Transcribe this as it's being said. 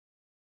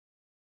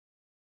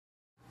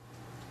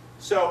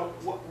So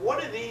what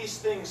do these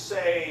things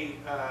say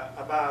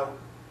about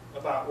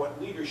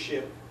what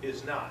leadership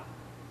is not?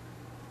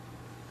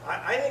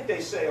 I think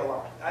they say a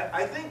lot.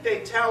 I think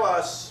they tell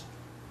us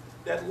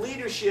that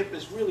leadership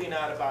is really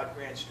not about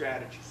grand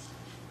strategies.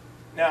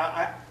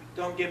 Now,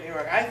 don't get me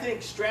wrong, I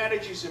think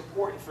strategy is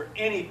important for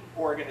any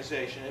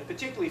organization, and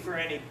particularly for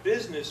any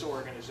business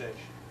organization.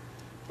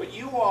 But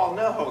you all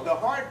know the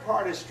hard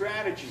part of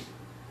strategy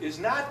is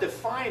not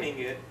defining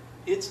it,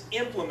 it's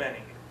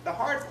implementing it. The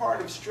hard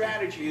part of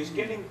strategy is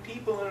getting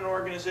people in an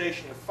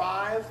organization of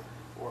 5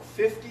 or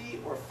 50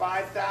 or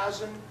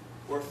 5,000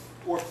 or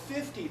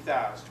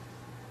 50,000.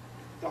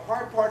 The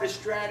hard part of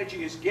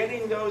strategy is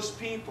getting those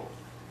people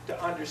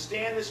to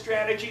understand the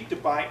strategy, to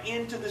buy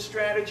into the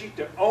strategy,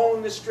 to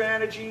own the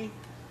strategy,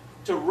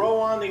 to row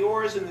on the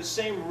oars in the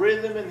same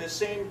rhythm and the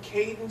same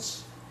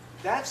cadence.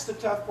 That's the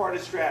tough part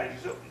of strategy.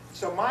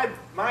 So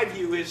my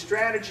view is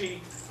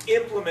strategy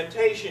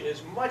implementation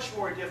is much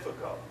more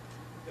difficult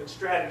than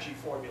strategy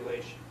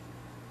formulation.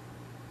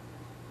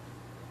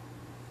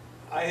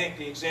 I think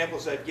the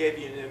examples I gave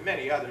you, and there are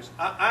many others,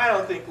 I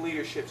don't think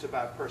leadership's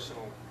about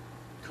personal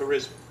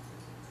charisma.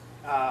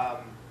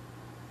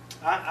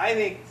 I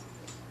think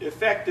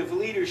effective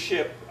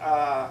leadership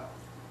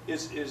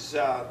is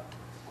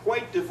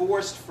quite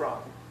divorced from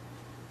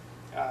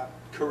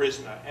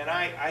charisma. And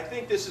I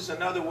think this is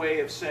another way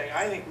of saying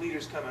I think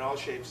leaders come in all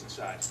shapes and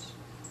sizes.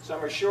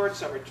 Some are short,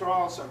 some are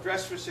tall, some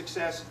dress for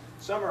success,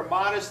 some are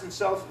modest and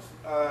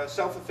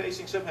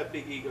self-effacing, some have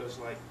big egos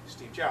like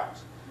Steve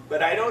Jobs.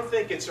 But I don't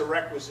think it's a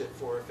requisite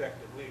for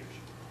effective leadership.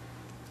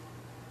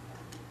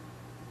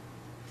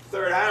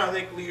 Third, I don't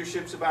think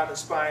leadership's about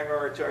inspiring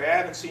oratory. I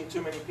haven't seen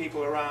too many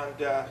people around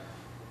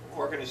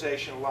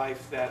organizational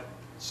life that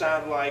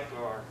sound like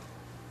or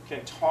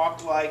can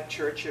talk like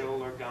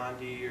Churchill or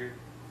Gandhi or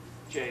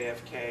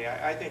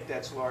JFK. I think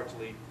that's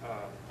largely,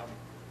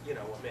 a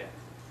myth.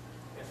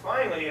 And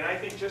finally, and I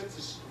think just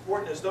as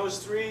important as those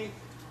three,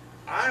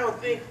 I don't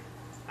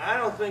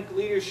think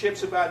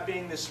leadership's about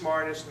being the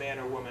smartest man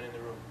or woman in the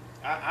room.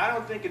 I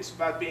don't think it's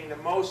about being the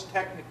most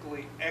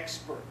technically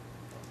expert.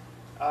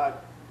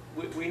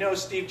 We know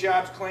Steve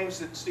Jobs claims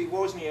that Steve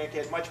Wozniak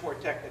had much more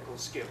technical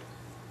skill.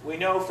 We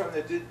know from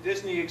the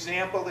Disney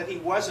example that he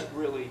wasn't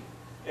really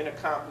an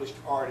accomplished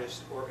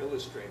artist or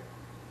illustrator.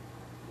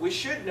 We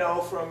should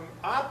know from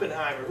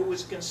Oppenheimer, who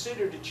was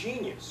considered a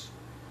genius,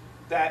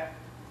 that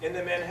in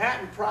the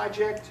Manhattan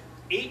Project,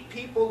 8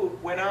 people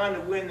went on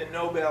to win the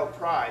Nobel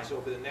Prize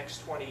over the next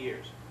 20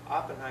 years.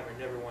 Oppenheimer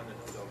never won the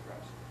Nobel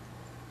Prize.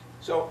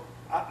 So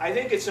I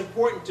think it's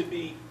important to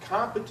be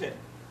competent.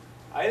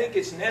 I think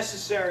it's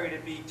necessary to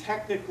be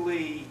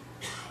technically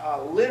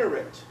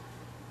literate,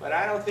 but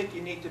I don't think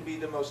you need to be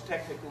the most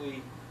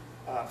technically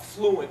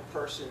fluent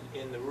person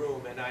in the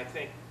room. And I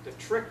think the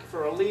trick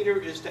for a leader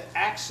is to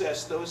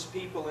access those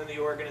people in the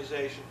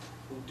organization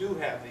who do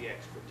have the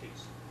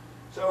expertise.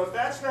 So if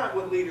that's not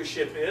what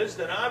leadership is,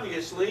 then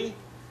obviously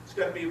it's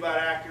going to be about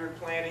accurate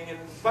planning and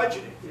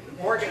budgeting.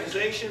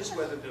 Organizations,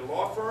 whether they're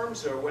law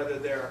firms or whether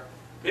they're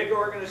big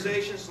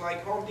organizations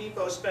like Home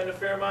Depot, spend a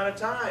fair amount of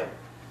time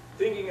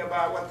thinking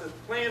about what the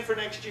plan for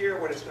next year,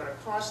 what it's going to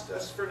cost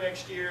us for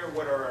next year,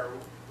 what are our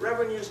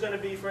revenues going to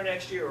be for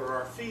next year, or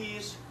our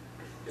fees.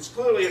 It's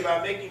clearly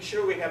about making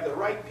sure we have the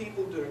right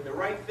people doing the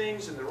right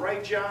things in the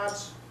right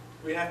jobs.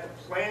 We have to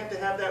plan to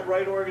have that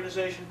right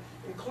organization.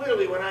 And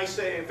clearly when I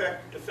say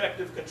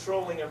effective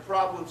controlling and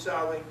problem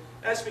solving,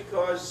 that's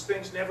because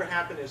things never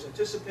happen as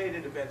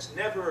anticipated, events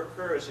never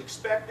occur as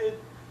expected.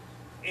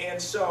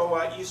 And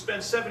so you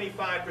spend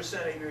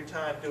 75% of your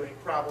time doing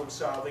problem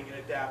solving and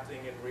adapting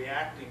and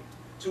reacting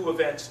to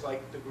events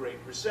like the Great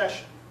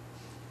Recession.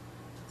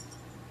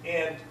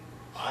 And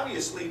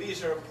obviously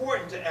these are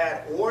important to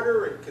add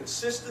order and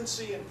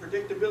consistency and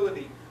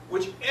predictability,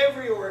 which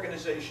every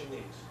organization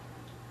needs.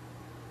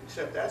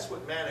 Except that's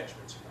what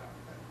management's about.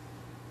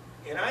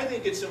 And I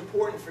think it's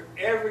important for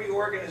every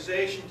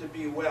organization to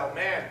be well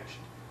managed.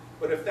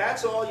 But if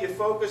that's all you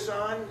focus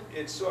on,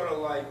 it's sort of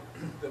like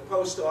the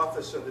post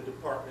office or the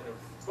Department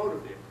of Motor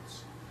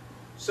Vehicles.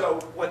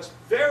 So what's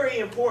very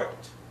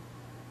important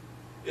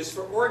is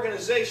for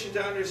organizations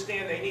to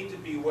understand they need to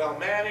be well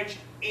managed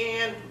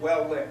and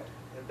well led.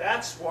 And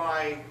that's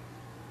why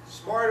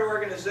smart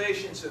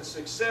organizations and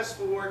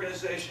successful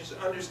organizations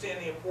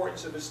understand the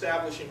importance of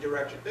establishing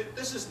direction.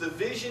 This is the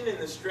vision and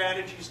the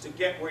strategies to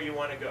get where you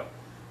want to go.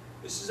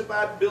 This is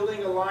about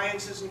building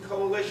alliances and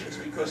coalitions,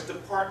 because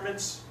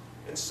departments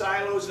and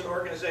silos and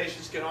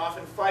organizations can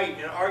often fight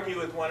and argue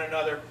with one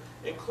another.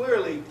 And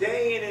clearly,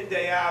 day in and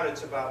day out,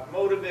 it's about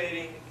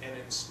motivating and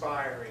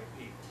inspiring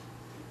people.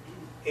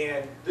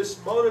 And this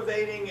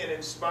motivating and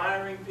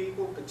inspiring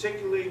people,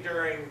 particularly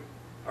during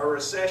a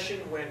recession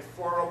when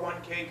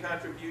 401k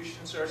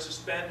contributions are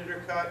suspended or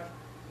cut,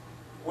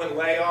 when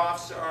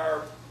layoffs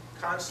are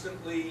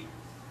constantly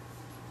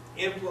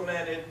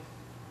implemented,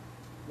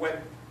 when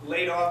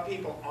laid off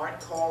people aren't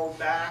called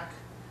back,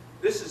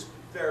 this is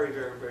very,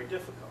 very, very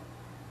difficult.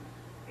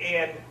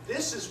 And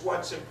this is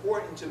what's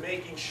important to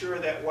making sure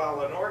that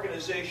while an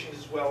organization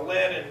is well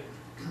led and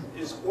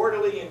is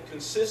orderly and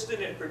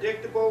consistent and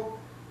predictable,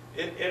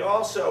 it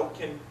also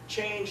can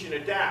change and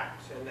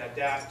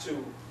adapt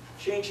to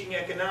changing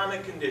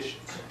economic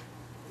conditions,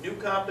 new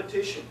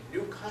competition,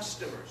 new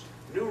customers,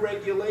 new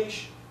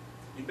regulation.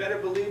 You better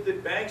believe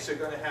that banks are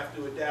going to have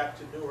to adapt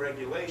to new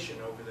regulation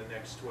over the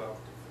next 12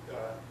 to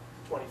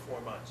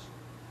 24 months.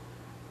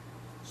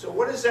 So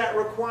what does that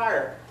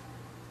require?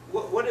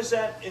 What does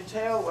that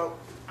entail? Well,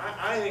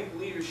 I think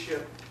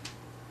leadership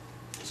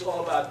is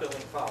all about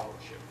building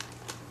followership.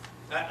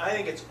 I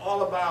think it's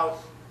all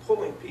about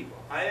pulling people.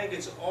 I think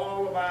it's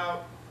all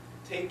about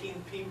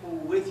taking people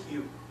with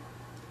you.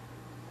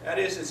 That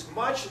is, it's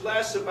much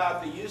less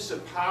about the use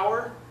of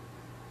power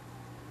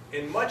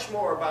and much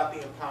more about the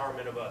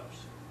empowerment of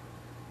others.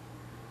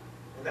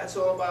 And that's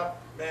all about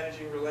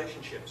managing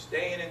relationships.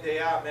 Day in and day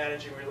out,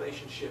 managing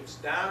relationships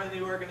down in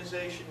the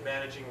organization,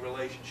 managing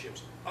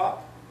relationships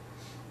up,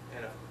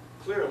 and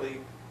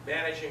clearly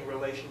managing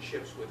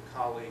relationships with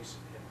colleagues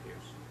and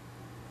peers.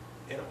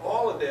 And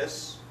all of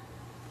this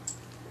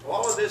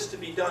to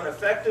be done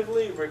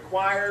effectively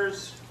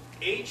requires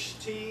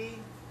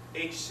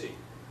HTHC.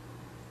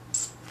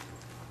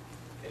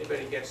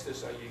 Anybody gets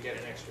this, you get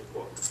an extra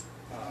book.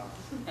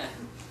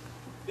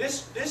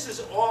 This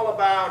is all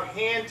about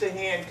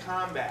hand-to-hand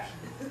combat.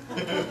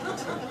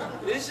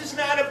 This is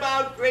not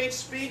about great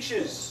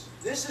speeches.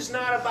 This is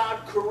not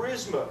about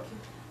charisma.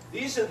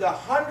 These are the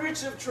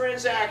hundreds of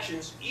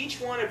transactions each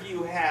one of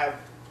you have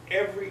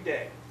every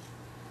day,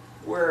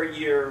 where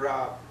you're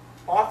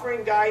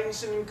offering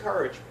guidance and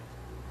encouragement.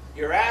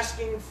 You're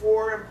asking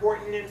for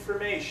important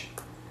information.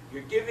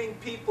 You're giving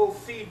people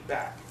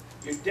feedback.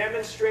 You're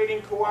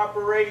demonstrating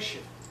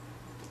cooperation.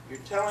 You're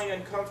telling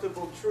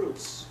uncomfortable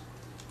truths.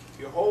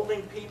 You're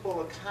holding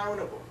people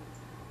accountable.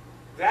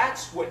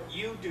 That's what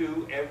you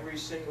do every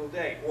single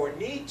day, or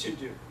need to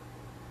do.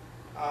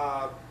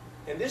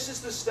 And this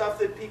is the stuff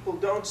that people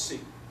don't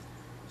see.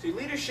 See,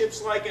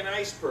 leadership's like an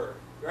iceberg,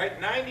 right?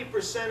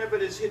 90% of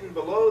it is hidden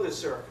below the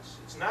surface.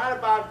 It's not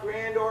about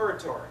grand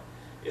oratory.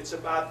 It's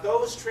about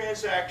those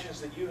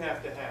transactions that you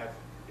have to have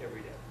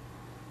every day.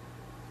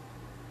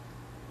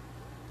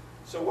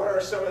 So what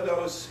are some of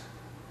those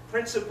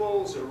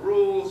principles or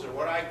rules, or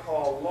what I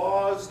call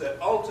laws, that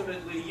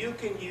ultimately you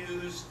can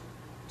use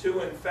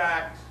to, in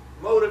fact,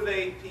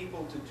 motivate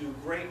people to do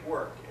great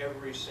work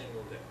every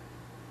single day?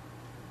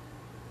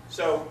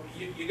 So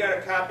you got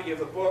a copy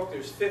of a book.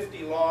 There's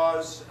 50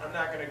 laws. I'm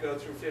not going to go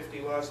through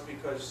 50 laws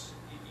because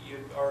you'd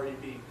already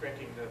be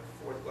drinking the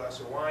fourth glass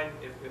of wine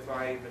if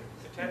I even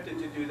attempted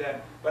to do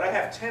that. But I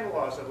have 10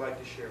 laws I'd like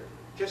to share with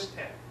you. Just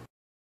 10.